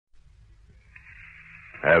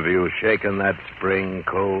Have you shaken that spring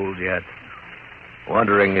cold yet?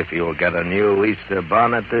 Wondering if you'll get a new Easter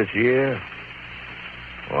bonnet this year?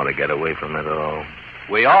 Want to get away from it all?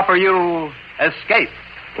 We offer you Escape.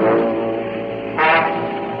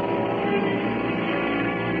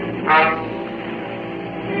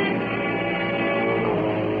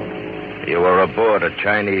 You were aboard a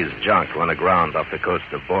Chinese junk when aground off the coast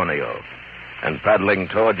of Borneo. And paddling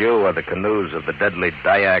toward you are the canoes of the deadly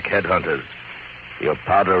Dayak headhunters. Your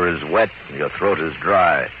powder is wet and your throat is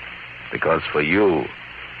dry. Because for you,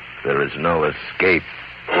 there is no escape.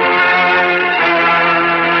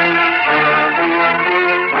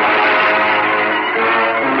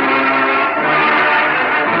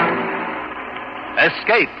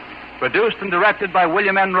 Escape, produced and directed by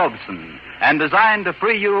William N. Robeson, and designed to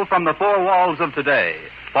free you from the four walls of today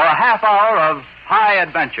for a half hour of high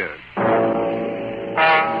adventure.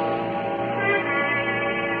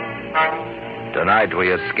 Tonight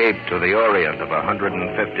we escape to the Orient of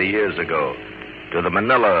 150 years ago, to the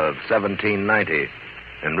Manila of 1790,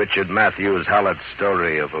 in Richard Matthews Hallett's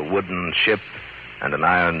story of a wooden ship and an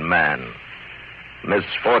iron man.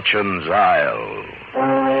 Misfortune's Isle.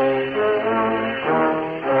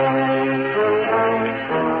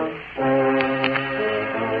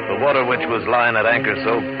 The water which was lying at anchor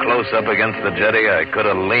so close up against the jetty, I could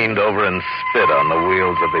have leaned over and spit on the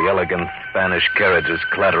wheels of the elegant Spanish carriages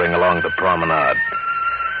clattering along the promenade.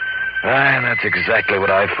 And that's exactly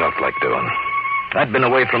what I felt like doing. I'd been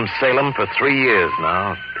away from Salem for 3 years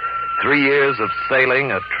now. 3 years of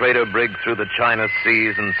sailing a trader brig through the China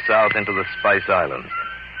Seas and south into the Spice Islands.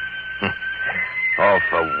 All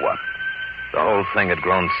for what? The whole thing had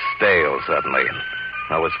grown stale suddenly.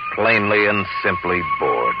 I was plainly and simply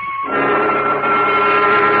bored.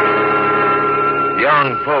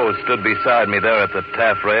 Young Poe stood beside me there at the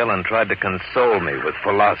taffrail and tried to console me with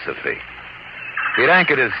philosophy. He'd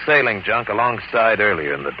anchored his sailing junk alongside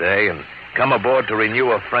earlier in the day and come aboard to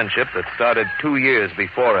renew a friendship that started 2 years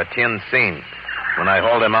before at Tientsin, when I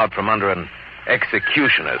hauled him out from under an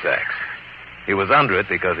executioner's axe. He was under it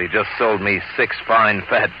because he just sold me 6 fine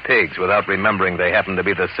fat pigs without remembering they happened to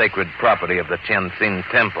be the sacred property of the Tientsin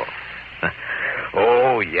Temple.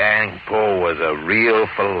 Oh, Yang Po was a real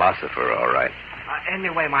philosopher, all right.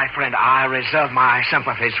 Anyway, my friend, I reserve my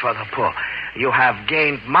sympathies for the poor. You have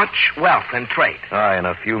gained much wealth in trade. Aye, and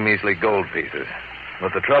a few measly gold pieces.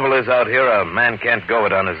 But the trouble is, out here, a man can't go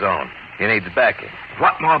it on his own. He needs backing.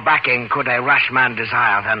 What more backing could a rash man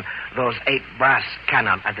desire than those 8 brass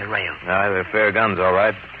cannon at the rail? Aye, they're fair guns, all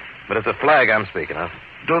right. But it's a flag I'm speaking of.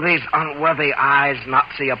 Do these unworthy eyes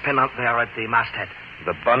not see a pin up there at the masthead?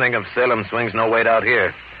 The bunting of Salem swings no weight out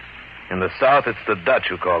here. In the south, it's the Dutch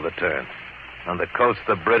who call the turn. On the coast,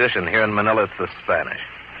 the British, and here in Manila, it's the Spanish.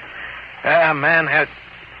 Man had...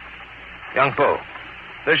 Young Po.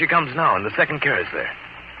 There she comes now, in the second carriage there.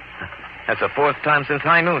 That's the 4th time since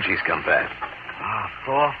high noon she's come back.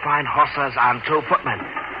 4 fine horses and 2 footmen.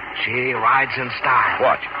 She rides in style.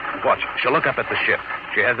 Watch. She'll look up at the ship.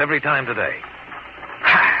 She has every time today.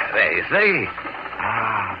 There, you see?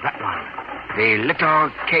 That one. The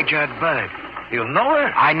little caged bird. You know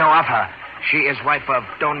her? I know of her. She is wife of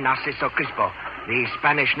Don Narciso Crispo, the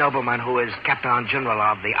Spanish nobleman who is Captain General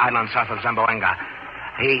of the island south of Zamboanga.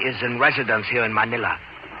 He is in residence here in Manila.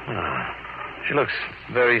 She looks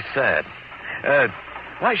very sad.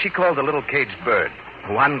 Why is she called the little caged bird?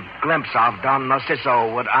 One glimpse of Don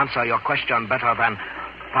Narciso would answer your question better than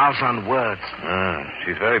 1,000 words.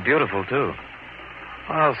 She's very beautiful, too.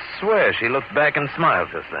 I'll swear she looked back and smiled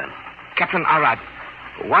just then. Captain Arad,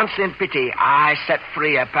 once in pity, I set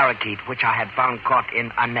free a parakeet which I had found caught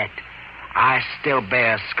in a net. I still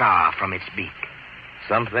bear a scar from its beak.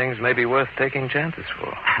 Some things may be worth taking chances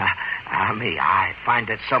for. I find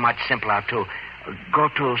it so much simpler to go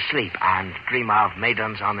to sleep and dream of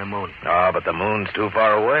maidens on the moon. Oh, but the moon's too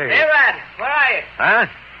far away. Hey, Rad, where are you? Huh?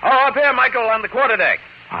 Oh, up here, Michael, on the quarterdeck.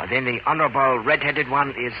 Then the honorable red-headed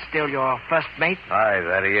one is still your first mate? Aye,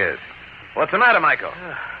 that he is. What's the matter, Michael?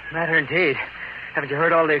 Matter indeed. Haven't you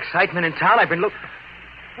heard all the excitement in town? I've been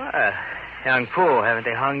Young fool, haven't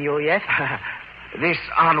they hung you yet? This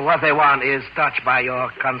unworthy one is touched by your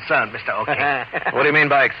concern, Mr. O'Kane. What do you mean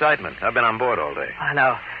by excitement? I've been on board all day.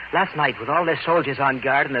 Now, last night, with all the soldiers on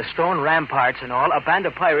guard and the stone ramparts and all, a band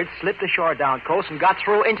of pirates slipped ashore down coast and got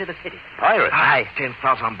through into the city. Pirates? Aye,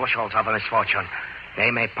 10,000 bushels of misfortune.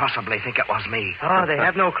 They may possibly think it was me. Oh, they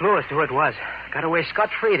have no clue as to who it was. Got away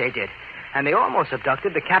scot-free, they did. And they almost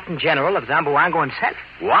abducted the Captain General of Zamboanga himself.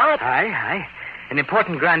 What? Aye. An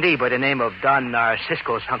important grandee by the name of Don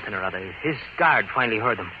Narcisco something or other. His guard finally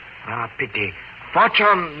heard them. Pity.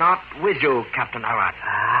 Fortune not with you, Captain Arad.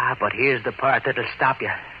 Ah, but here's the part that'll stop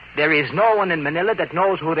you. There is no one in Manila that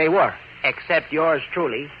knows who they were, except yours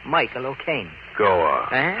truly, Michael O'Kane. Go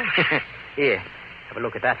on. Eh? Here, have a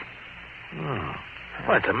look at that. Oh.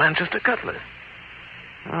 Why, it's a Manchester cutlass.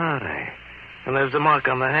 Aye. And there's the mark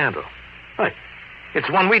on the handle. Why, it's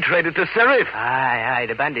one we traded to Serif. Aye,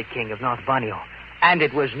 the bandit king of North Borneo. And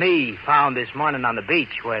it was me found this morning on the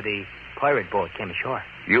beach where the pirate boat came ashore.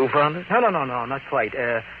 You found it? No, not quite.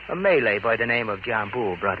 A Malay by the name of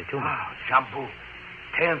Jambu brought it to me. Oh, Jambu.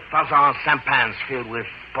 10,000 sampans filled with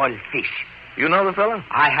spoiled fish. You know the fellow?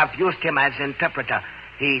 I have used him as interpreter.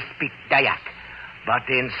 He speaks Dayak. But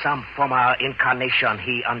in some former incarnation,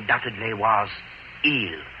 he undoubtedly was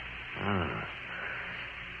ill.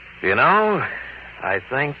 You know, I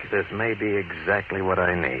think this may be exactly what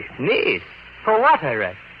I need. Need? For what, I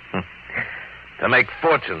read? To make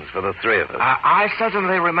fortunes for the three of us. I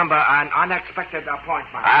certainly remember an unexpected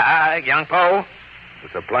appointment. Young Po.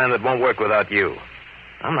 It's a plan that won't work without you.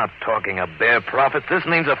 I'm not talking a bare profit. This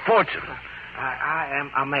means a fortune. I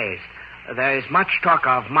am amazed. There is much talk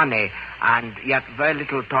of money, and yet very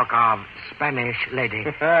little talk of Spanish lady.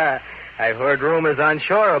 I've heard rumors on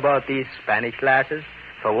shore about these Spanish lasses.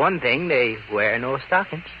 For one thing, they wear no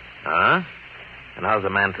stockings. Huh? And how's a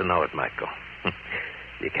man to know it, Michael?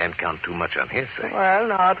 You can't count too much on hearsay. Well,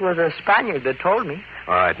 no, it was a Spaniard that told me.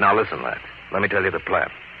 All right, now listen, lads. Let me tell you the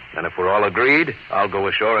plan. And if we're all agreed, I'll go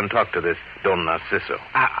ashore and talk to this Don Narciso.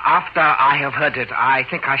 After I have heard it, I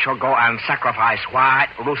think I shall go and sacrifice White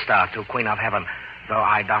Rooster to Queen of Heaven, though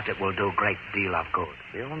I doubt it will do a great deal of good.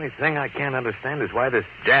 The only thing I can't understand is why this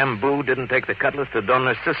Jambu didn't take the cutlass to Don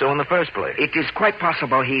Narciso in the first place. It is quite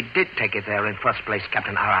possible he did take it there in first place,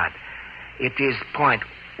 Captain Arad. It is point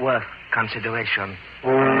worth consideration.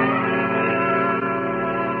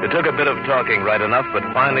 It took a bit of talking right enough, but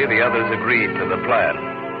finally the others agreed to the plan.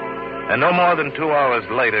 And no more than 2 hours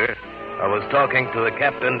later, I was talking to the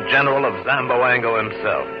Captain General of Zamboango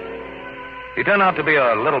himself. He turned out to be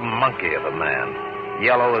a little monkey of a man,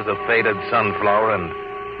 yellow as a faded sunflower and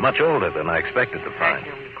much older than I expected to find.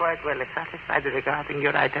 I'm quite well satisfied regarding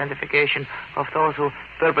your identification of those who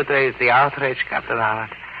perpetrated the outrage, Captain Howard.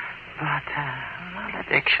 But,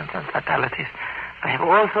 maledictions and fatalities. I have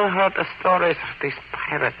also heard the stories of this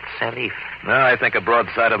pirate, Serif. Well, I think a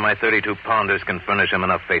broadside of my 32-pounders can furnish him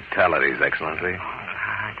enough fatalities, Excellency.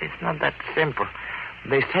 It is not that simple.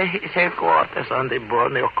 They say his headquarters on the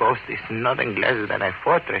Borneo coast is nothing less than a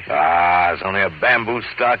fortress. It's only a bamboo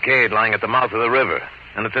stockade lying at the mouth of the river.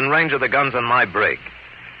 And it's in range of the guns on my brig.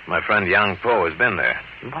 My friend Yang Po has been there.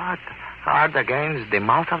 But hard against the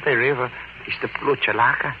mouth of the river is the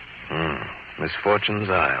Pluchalaka.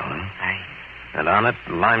 Misfortune's Isle, huh? Aye. And on it,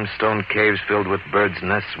 limestone caves filled with birds'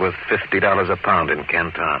 nests worth $50 a pound in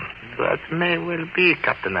Canton. That may well be,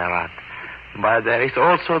 Captain Arat. But there is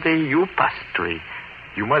also the Upas tree.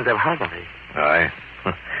 You must have heard of it. Aye.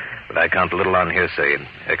 But I count little on hearsay,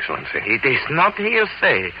 Excellency. It is not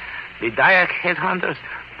hearsay. The Dayak headhunters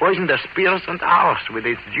poison their spears and arrows with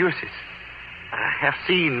its juices. I have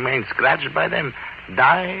seen men scratched by them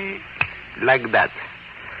die like that.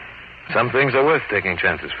 Some things are worth taking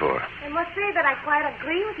chances for. I must say that I quite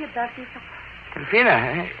agree with you, Narciso.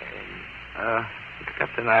 Delfina,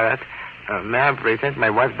 Captain Arat, may I present my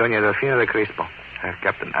wife, Doña Delfina de Crispo,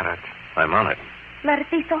 Captain Arat. I'm on it.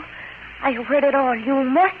 Narciso, I have heard it all. You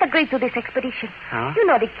must agree to this expedition. Huh? You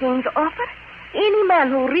know the king's offer. Any man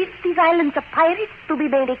who reaches these islands of pirates to be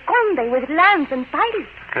made a conde with lands and titles.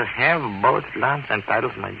 To have both lands and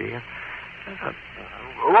titles, my dear.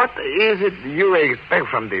 What is it you expect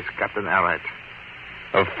from this, Captain Arat?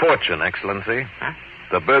 A fortune, Excellency. Huh?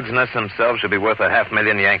 The bird's nests themselves should be worth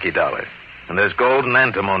 $500,000 Yankee dollars. And there's gold and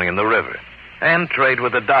antimony in the river. And trade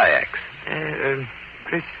with the Dayaks.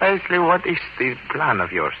 Precisely what is the plan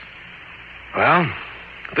of yours? Well,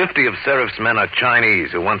 50 of Serif's men are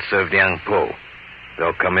Chinese who once served Yang Po.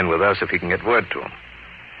 They'll come in with us if he can get word to them.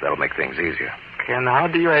 That'll make things easier. And how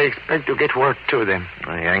do you expect to get word to them?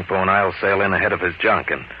 Yang Po and I'll sail in ahead of his junk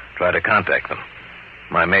and try to contact them.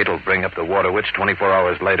 My mate will bring up the water witch 24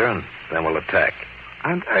 hours later, and then we'll attack.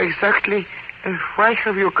 And exactly why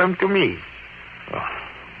have you come to me? Well,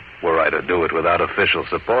 were I to do it without official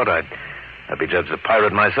support, I'd be judged a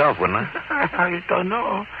pirate myself, wouldn't I? I don't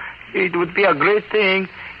know. It would be a great thing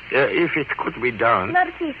if it could be done.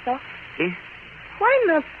 Narciso, Eh? why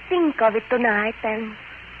not think of it tonight and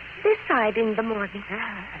decide in the morning?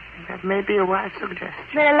 That may be a wise suggestion.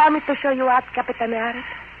 Then allow me to show you out, Captain Arat.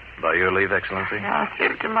 By your leave, Excellency.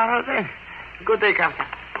 Till tomorrow, then. Good day, Captain.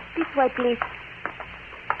 This way, please.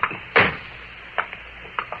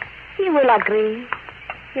 He will agree.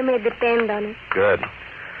 You may depend on it. Good.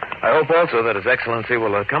 I hope also that His Excellency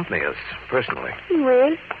will accompany us personally.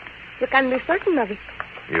 Well, you can be certain of it.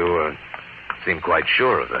 You seem quite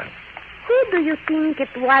sure of that. Who do you think it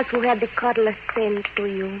was who had the cutlass sent to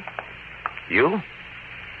you? You?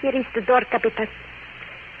 Here is the door, Capitan.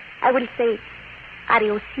 I will say,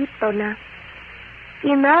 adiosito now.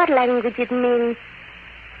 In our language, it means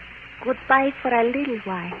goodbye for a little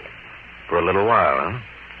while. For a little while, huh?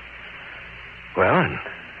 Well, in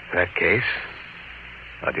that case,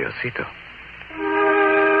 adiosito.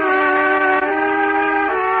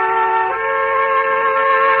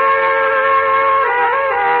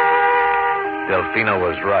 Delfino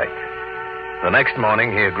was right. The next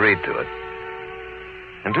morning, he agreed to it.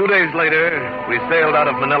 And 2 days later, we sailed out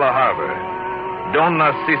of Manila Harbor. Don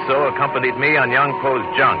Narciso accompanied me on young Poe's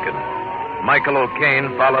junk, and Michael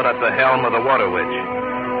O'Kane followed at the helm of the Water Witch.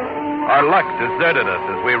 Our luck deserted us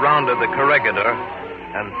as we rounded the Corregidor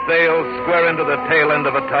and sailed square into the tail end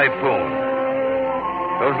of a typhoon.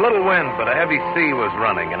 There was little wind, but a heavy sea was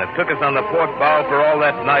running, and it took us on the port bow for all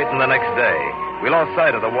that night and the next day. We lost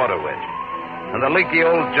sight of the Water Witch, and the leaky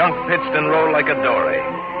old junk pitched and rolled like a dory.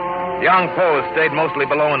 Young Poe stayed mostly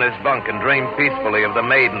below in his bunk and dreamed peacefully of the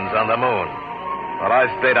maidens on the moon, while I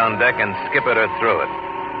stayed on deck and skippered her through it.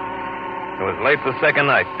 It was late the second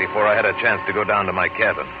night before I had a chance to go down to my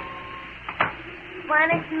cabin.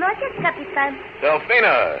 Buenas noches, Capitan.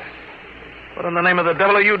 Delfina! What in the name of the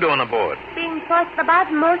devil are you doing aboard? Being tossed about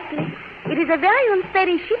mostly. It is a very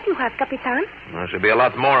unsteady ship you have, Capitan. Well, it should be a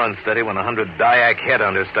lot more unsteady when 100 Dyak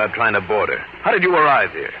headhunters start trying to board her. How did you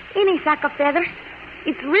arrive here? In a sack of feathers.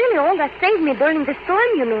 It's really all that saved me during the storm,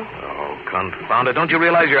 you know. Oh, confound it. Don't you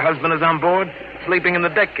realize your husband is on board? Sleeping in the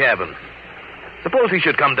deck cabin. Suppose he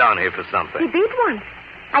should come down here for something. He did once.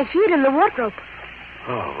 I hid in the wardrobe.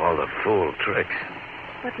 Oh, all the fool tricks.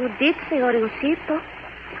 But you did say Oriosito.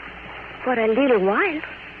 For a little while.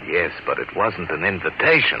 Yes, but it wasn't an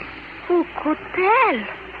invitation. Who could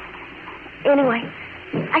tell? Anyway,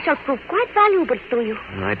 I shall prove quite valuable to you.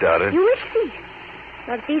 I doubt it. You will see.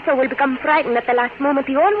 Narciso will become frightened at the last moment.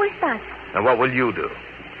 He always does. And what will you do?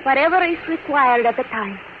 Whatever is required at the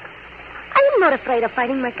time. I am not afraid of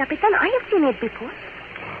fighting, my Capitan. I have seen it before.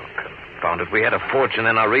 Oh, confound it. We had a fortune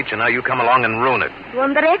in our reach, and now you come along and ruin it. You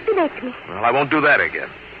underestimate me. Well, I won't do that again.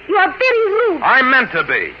 You are very rude. I meant to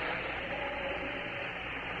be.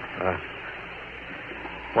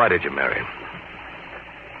 Why did you marry him?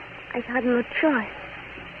 I had no choice.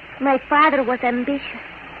 My father was ambitious.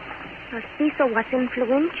 Narciso was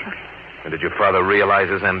influential. And did your father realize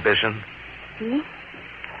his ambition?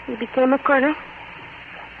 He became a colonel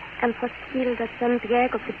and was killed at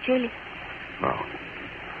Santiago de Chile. Oh,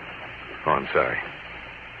 I'm sorry.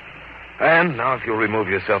 And now if you'll remove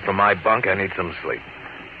yourself from my bunk, I need some sleep.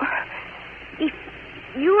 If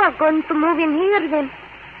you are going to move in here, then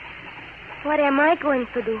what am I going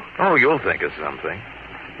to do? Oh, you'll think of something.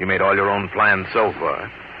 You made all your own plans so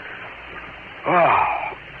far. Oh,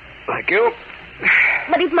 thank you.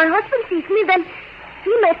 But if my husband sees me, then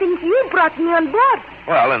he may think you brought me on board.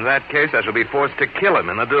 Well, in that case, I shall be forced to kill him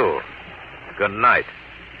in the duel. Good night.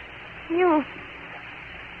 You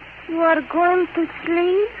are going to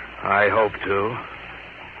sleep? I hope to.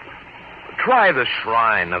 Try the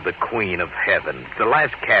shrine of the Queen of Heaven. It's the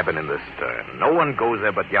last cabin in the stern. No one goes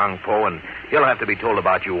there but young Poe, and he'll have to be told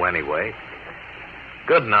about you anyway.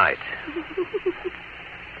 Good night.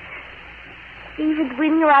 Even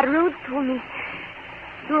when you are rude to me,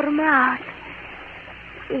 your mouth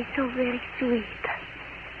is so very sweet.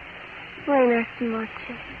 Buenas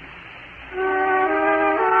noches.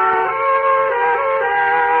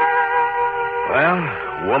 Well,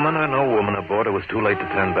 woman or no woman aboard, it was too late to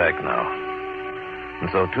turn back now. And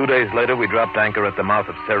so 2 days later, we dropped anchor at the mouth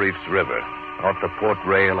of Serif's River. Off the port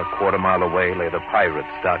rail, a quarter-mile away, lay the pirate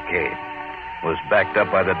stockade. It was backed up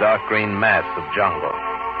by the dark green mass of jungle.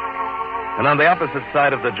 And on the opposite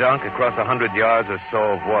side of the junk, across 100 yards or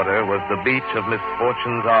so of water, was the beach of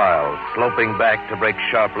Misfortune's Isle, sloping back to break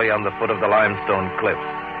sharply on the foot of the limestone cliffs.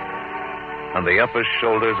 On the upper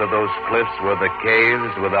shoulders of those cliffs were the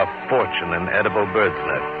caves with a fortune in edible bird's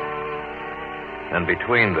nests. And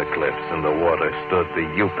between the cliffs and the water stood the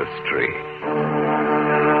Upas tree.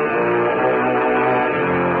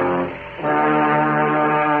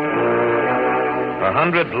 A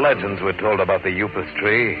 100 legends were told about the Upas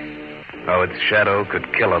tree, how its shadow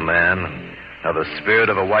could kill a man, and how the spirit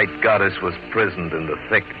of a white goddess was prisoned in the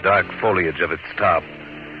thick, dark foliage of its top,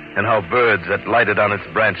 and how birds that lighted on its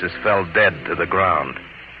branches fell dead to the ground.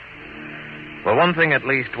 Well, one thing at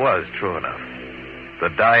least was true enough. The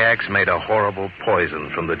Dyaks made a horrible poison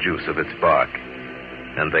from the juice of its bark,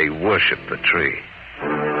 and they worshipped the tree.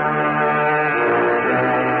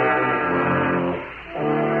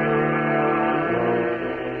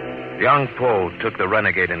 Young Po took the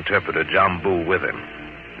renegade interpreter, Jambu, with him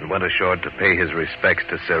and went ashore to pay his respects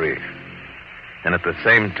to Serif. And at the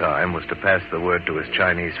same time was to pass the word to his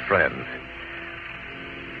Chinese friends.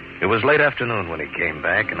 It was late afternoon when he came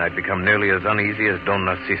back, and I'd become nearly as uneasy as Don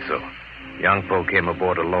Narciso. Young Po came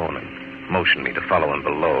aboard alone and motioned me to follow him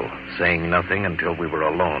below, saying nothing until we were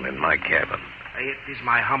alone in my cabin. It is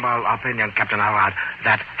my humble opinion, Captain Arad,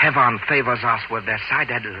 that heaven favors us with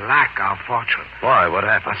decided lack of fortune. Why? What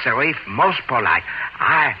happened? Serif, most polite.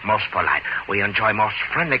 I, most polite. We enjoy most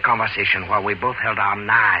friendly conversation while we both held our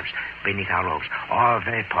knives beneath our robes. All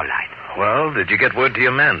very polite. Well, did you get word to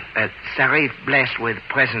your men? Serif blessed with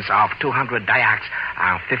presence of 200 Dayaks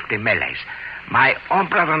and 50 Malays. My own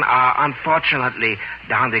brethren are unfortunately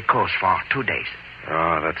down the coast for 2 days.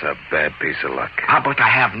 Oh, that's a bad piece of luck. But I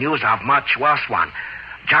have news of much worse one.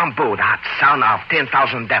 Jambu, that son of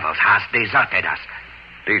 10,000 devils, has deserted us.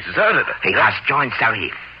 Deserted us? He has joined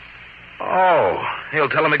Serif. Oh, he'll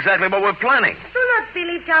tell him exactly what we're planning. Do not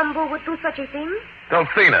believe Jambu would do such a thing.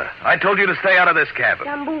 Delphina, I told you to stay out of this cabin.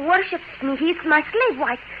 Jambu worships me. He is my slave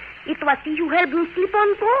wife. It was he who helped me sleep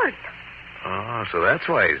on board. Oh, so that's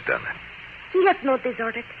why he's done it. He has not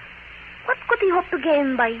deserted. What could he hope to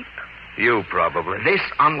gain by it? You, probably. This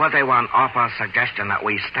unworthy one offers suggestion that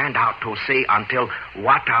we stand out to sea until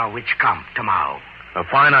water which come tomorrow. A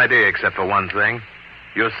fine idea, except for one thing.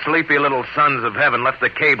 Your sleepy little sons of heaven left the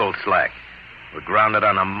cable slack. We're grounded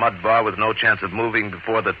on a mud bar with no chance of moving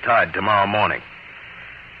before the tide tomorrow morning.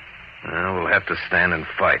 We'll have to stand and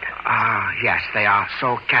fight. Yes, they are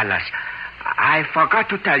so careless. I forgot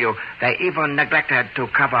to tell you, they even neglected to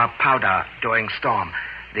cover powder during storm.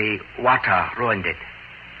 The water ruined it.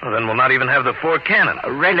 Well, then we'll not even have the 4 cannon.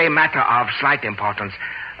 Really matter of slight importance.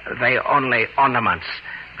 They only ornaments.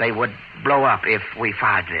 They would blow up if we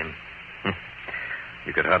fired them.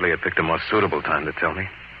 You could hardly have picked a more suitable time to tell me.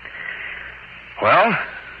 Well,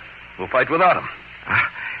 we'll fight without them.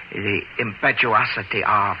 The impetuosity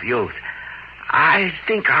of youth. I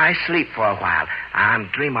think I sleep for a while and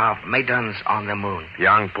dream of maidens on the moon.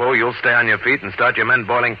 Young Po, you'll stay on your feet and start your men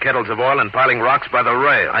boiling kettles of oil and piling rocks by the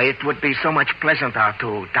rail. It would be so much pleasanter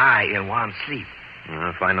to die in one sleep.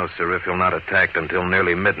 If I know Serif, he'll not attack until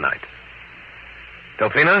nearly midnight.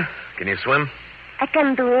 Delphina, can you swim? I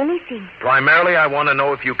can do anything. Primarily, I want to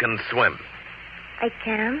know if you can swim. I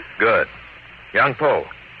can. Good. Young Po,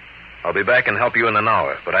 I'll be back and help you in an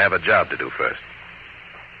hour, but I have a job to do first.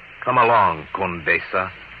 Come along,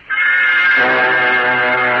 Condesa.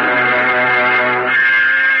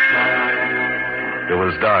 It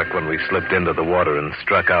was dark when we slipped into the water and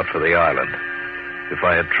struck out for the island. If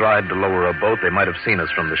I had tried to lower a boat, they might have seen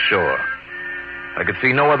us from the shore. I could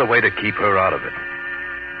see no other way to keep her out of it.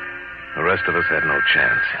 The rest of us had no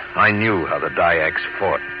chance. I knew how the Dayaks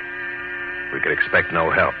fought. We could expect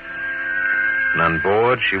no help. And on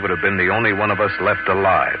board, she would have been the only one of us left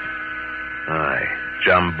alive. Aye,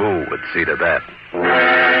 Jambu would see to that.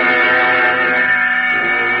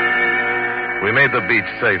 We made the beach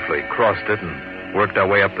safely, crossed it, and worked our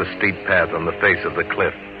way up the steep path on the face of the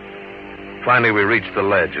cliff. Finally, we reached the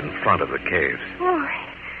ledge in front of the caves. Oh,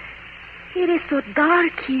 it is so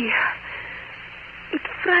dark here. It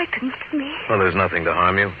frightens me. Well, there's nothing to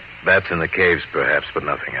harm you. Bats in the caves, perhaps, but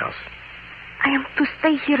nothing else. I am to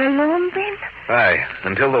stay here alone, then? Aye,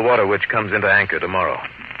 until the water witch comes into anchor tomorrow.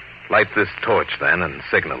 Light this torch, then, and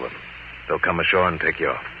signal them. They'll come ashore and take you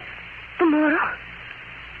off. Tomorrow?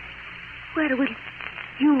 Where will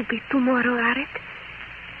you be tomorrow, Aret?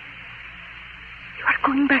 You are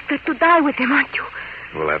going back there to die with him, aren't you?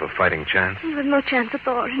 We'll have a fighting chance. You have no chance at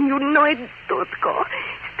all. You know it. Don't go.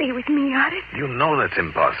 Stay with me, Aret. You know that's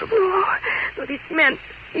impossible. No, this man,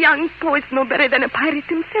 young Po, is no better than a pirate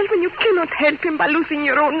himself, and you cannot help him by losing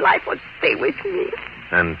your own life. Or stay with me.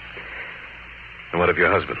 And what of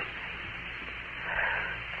your husband?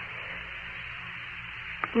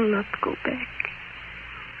 Do not go back.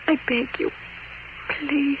 I beg you.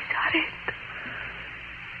 Please, Aret.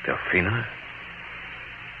 Delphina,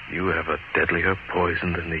 you have a deadlier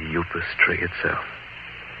poison than the Upas tree itself.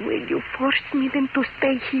 Will you force me then to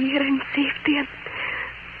stay here in safety and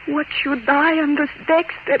watch you die on those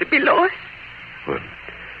decks there below us?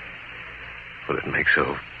 Will it make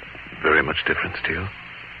so very much difference to you?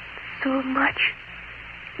 So much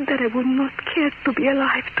that I would not care to be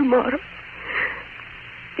alive tomorrow.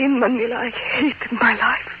 In Manila, I hated my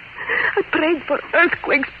life. I prayed for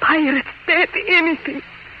earthquakes, pirates, death, anything.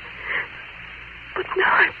 But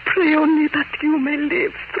now I pray only that you may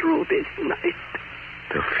live through this night.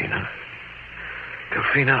 Delphina,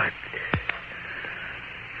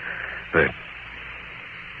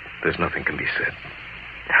 there's nothing can be said.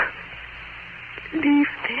 Leave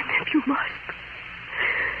then, if you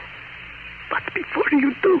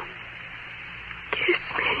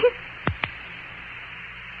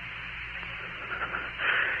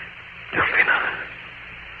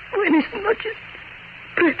Buenas noches,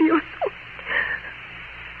 precioso.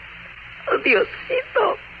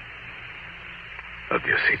 Adiosito.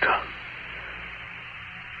 Adiosito.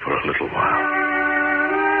 For a little while.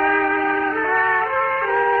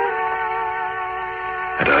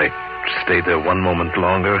 Had I stayed there one moment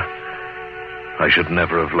longer, I should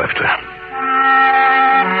never have left her.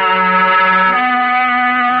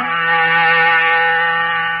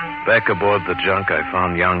 Back aboard the junk, I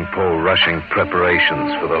found young Poe rushing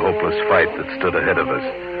preparations for the hopeless fight that stood ahead of us.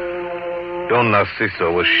 Don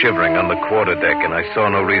Narciso was shivering on the quarterdeck, and I saw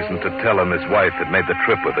no reason to tell him his wife had made the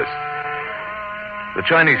trip with us. The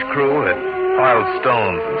Chinese crew had piled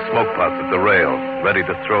stones and smoke pots at the rail, ready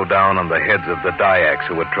to throw down on the heads of the Dyaks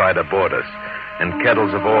who would try to board us, and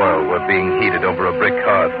kettles of oil were being heated over a brick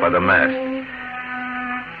hearth by the mast.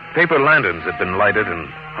 Paper lanterns had been lighted and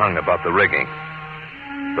hung about the rigging.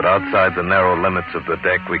 But outside the narrow limits of the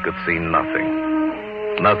deck, we could see nothing.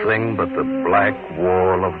 Nothing but the black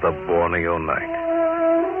wall of the Borneo night.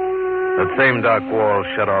 That same dark wall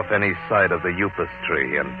shut off any sight of the Upas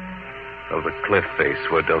tree and of the cliff face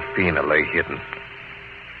where Delfina lay hidden.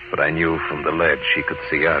 But I knew from the ledge she could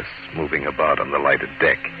see us moving about on the lighted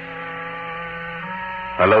deck.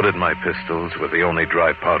 I loaded my pistols with the only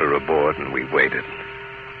dry powder aboard, and we waited.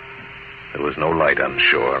 There was no light on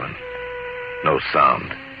shore and no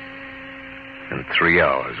sound. And 3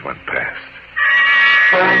 hours went past.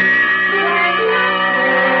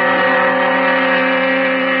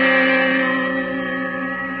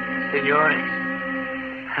 Senores,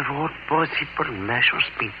 have all possible measures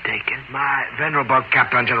been taken? My venerable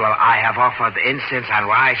Captain General, I have offered incense and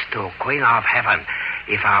rice to Queen of Heaven.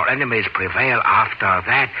 If our enemies prevail after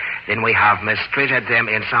that, then we have mistreated them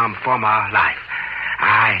in some former life.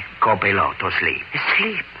 I go below to sleep.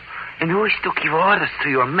 Sleep? And who is to give orders to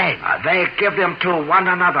your men? They give them to one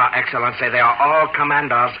another, Excellency. They are all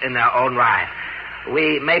commanders in their own right.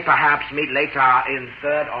 We may perhaps meet later in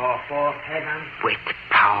third or fourth heaven. With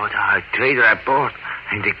powder, a trader aboard,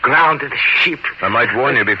 and the ground of the ship. I might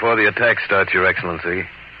warn you before the attack starts, Your Excellency.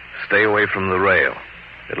 Stay away from the rail,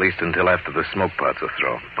 at least until after the smoke pots are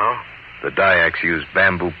thrown. Oh? The Dyaks use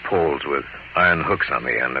bamboo poles with iron hooks on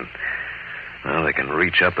the end, and well, they can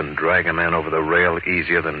reach up and drag a man over the rail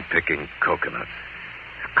easier than picking coconuts.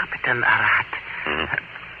 Captain Arat,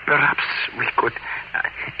 perhaps we could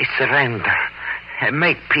surrender.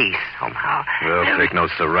 Make peace somehow. They'll take no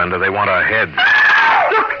surrender. They want our heads.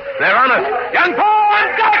 Look! They're on us! Young Paul!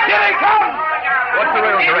 Here they come! Watch the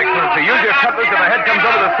rail, Your Excellency. Use your cutlass if a head comes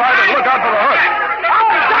over the side, and look out for the hook.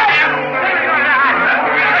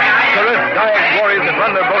 Terrific Dyak warriors have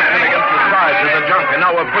run their boats in against the sides of the junk, and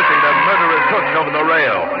now we're pushing their murderous hooks over the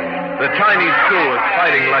rail. The Chinese crew is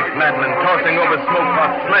fighting like madmen, tossing over smoke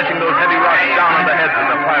pots, smashing those heavy rocks down on the heads of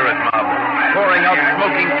the pirate mob, pouring out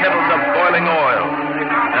smoking kettles of boiling oil.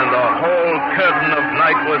 And the whole curtain of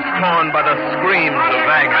night was torn by the screams of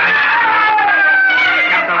agony.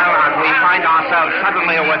 Captain Arat, we find ourselves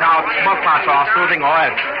suddenly without smoke pots or soothing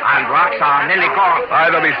oil, and rocks are nearly gone.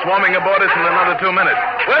 They'll be swarming aboard us in another 2 minutes.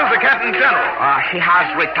 Where's the Captain General? He has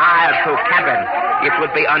retired to cabin. It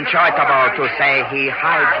would be uncharitable to say he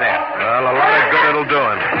hides there. Well, a lot of good it'll do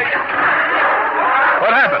him.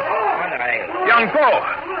 What happened? Young Poe.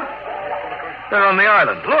 They're on the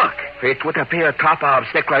island. Look. It would appear top of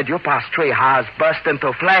Sacred Upas tree has burst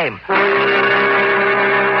into flame.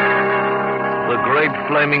 The great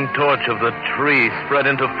flaming torch of the tree spread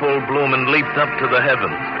into full bloom and leaped up to the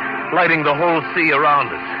heavens, lighting the whole sea around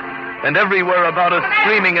us. And everywhere about us,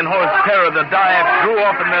 screaming in hoarse terror, the Dyaks drew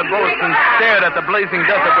off in their boats and stared at the blazing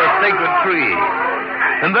death of their sacred tree.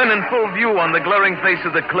 And then in full view on the glaring face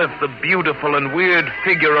of the cliff, the beautiful and weird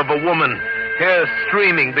figure of a woman, hair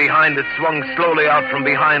streaming behind it, swung slowly out from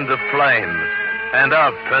behind the flame, and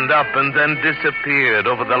up, and then disappeared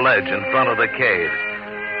over the ledge in front of the cave.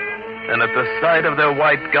 And at the sight of their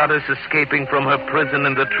white goddess escaping from her prison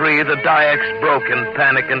in the tree, the Dyaks broke in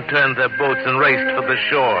panic and turned their boats and raced for the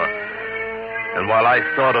shore. And while I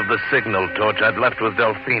thought of the signal torch I'd left with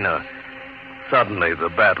Delfina, suddenly the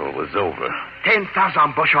battle was over. 10,000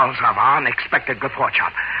 bushels of unexpected good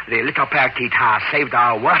fortune. The little parakeet has saved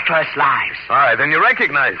our worthless lives. Aye, then you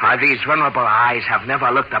recognize her. These venerable eyes have never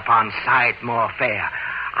looked upon sight more fair.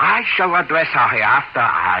 I shall address her hereafter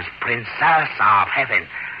as Princess of Heaven.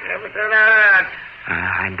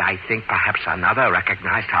 And I think perhaps another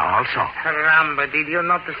recognized her also. Caramba, did you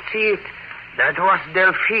not see it? That was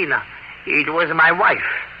Delfina. It was my wife.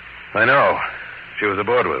 I know. She was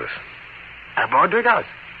aboard with us. Aboard with us?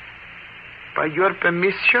 By your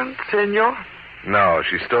permission, senor? No,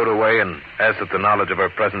 she stowed away and asked that the knowledge of her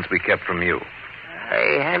presence be kept from you.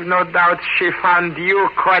 I have no doubt she found you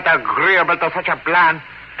quite agreeable to such a plan.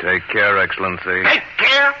 Take care, Excellency. Take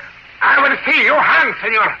care. I will see you hung,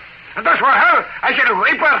 senor. And as for her, I shall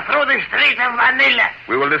whip her through the streets of Manila.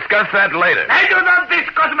 We will discuss that later. I do not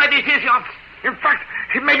discuss my decisions. In fact,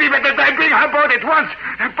 it may be better that I bring her aboard at once,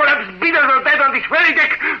 and perhaps beat her to death on this very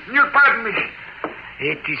deck. You pardon me.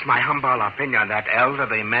 It is my humble opinion that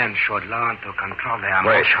elderly men should learn to control their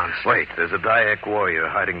emotions. Wait. There's a Dayak warrior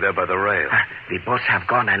hiding there by the rail. The boats have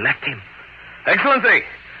gone and left him. Excellency!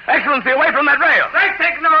 Excellency, away from that rail! I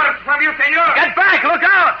take no orders from you, senor. Get back! Look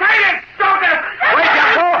out! Silence! Stop it! Wait,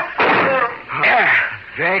 Yahoo!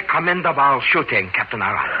 Very commendable shooting, Captain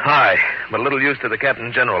Ara. Aye, but a little used to the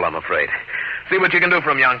Captain General, I'm afraid. See what you can do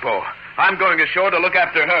from Yangpo. I'm going ashore to look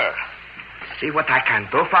after her. See what I can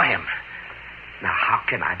do for him. Now, how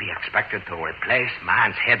can I be expected to replace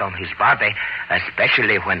man's head on his body,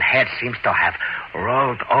 especially when head seems to have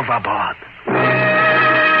rolled overboard?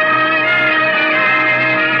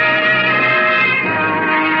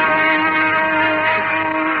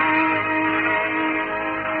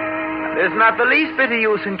 There's not the least bit of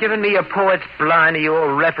use in giving me a poet's blind, you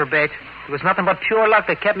old reprobate. It was nothing but pure luck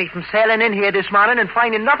that kept me from sailing in here this morning and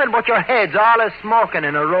finding nothing but your heads all a-smoking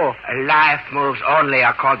in a row. Life moves only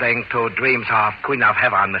according to dreams of Queen of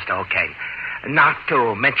Heaven, Mr. O'Kane. Not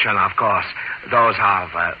to mention, of course, those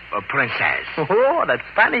of Princess. Oh, that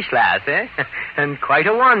Spanish lass, eh? And quite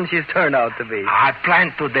a one she's turned out to be. I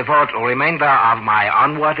plan to devote the remainder of my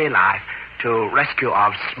unworthy life to rescue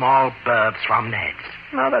of small birds from nets.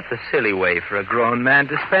 No, that's a silly way for a grown man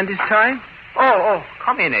to spend his time. Oh,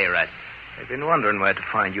 come in, Arad. I've been wondering where to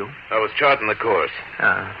find you. I was charting the course.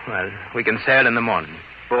 Well, we can sail in the morning.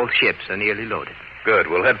 Both ships are nearly loaded. Good.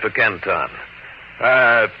 We'll head for Canton.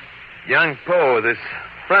 Young Po, this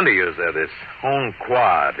friend of yours there, this Hong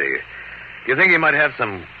Qua, do you think he might have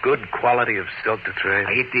some good quality of silk to trade?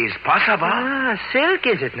 It is possible. Silk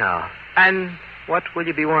is it now? And what will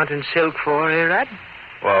you be wanting silk for, Arad?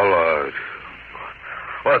 Well,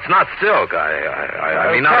 it's not silk.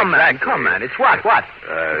 I mean, not exactly. Come, man. It's what?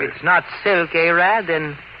 If it's not silk, Arad,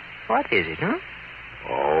 then what is it, huh?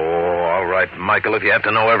 Oh, all right, Michael, if you have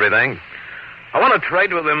to know everything. I want to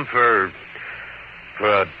trade with him for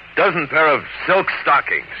a dozen pair of silk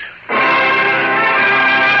stockings.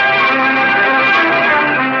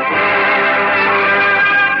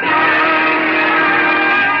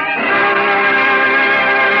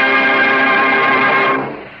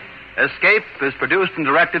 Escape is produced and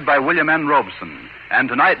directed by William N. Robeson, and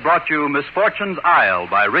tonight brought you Misfortune's Isle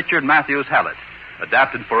by Richard Matthews Hallett,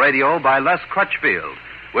 adapted for radio by Les Crutchfield,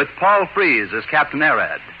 with Paul Frees as Captain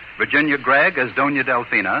Arad, Virginia Gregg as Doña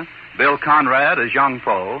Delfina, Bill Conrad as Young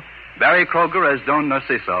Po, Barry Kroger as Don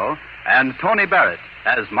Narciso, and Tony Barrett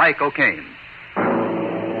as Mike O'Kane.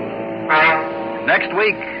 Next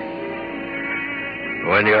week,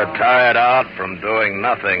 when you're tired out from doing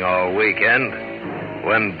nothing all weekend,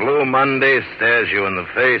 when Blue Monday stares you in the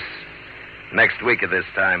face, next week at this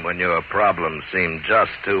time when your problems seem just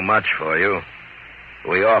too much for you,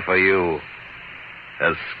 we offer you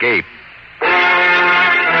Escape.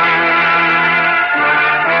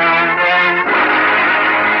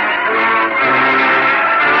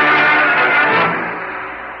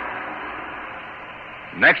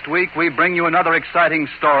 Next week, we bring you another exciting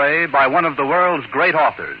story by one of the world's great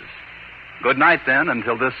authors. Good night, then,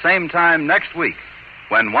 until this same time next week,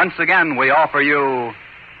 when once again we offer you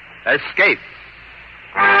Escape.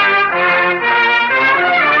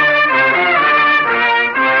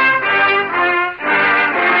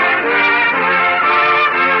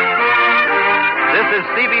 This is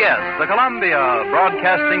CBS, the Columbia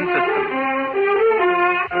Broadcasting System.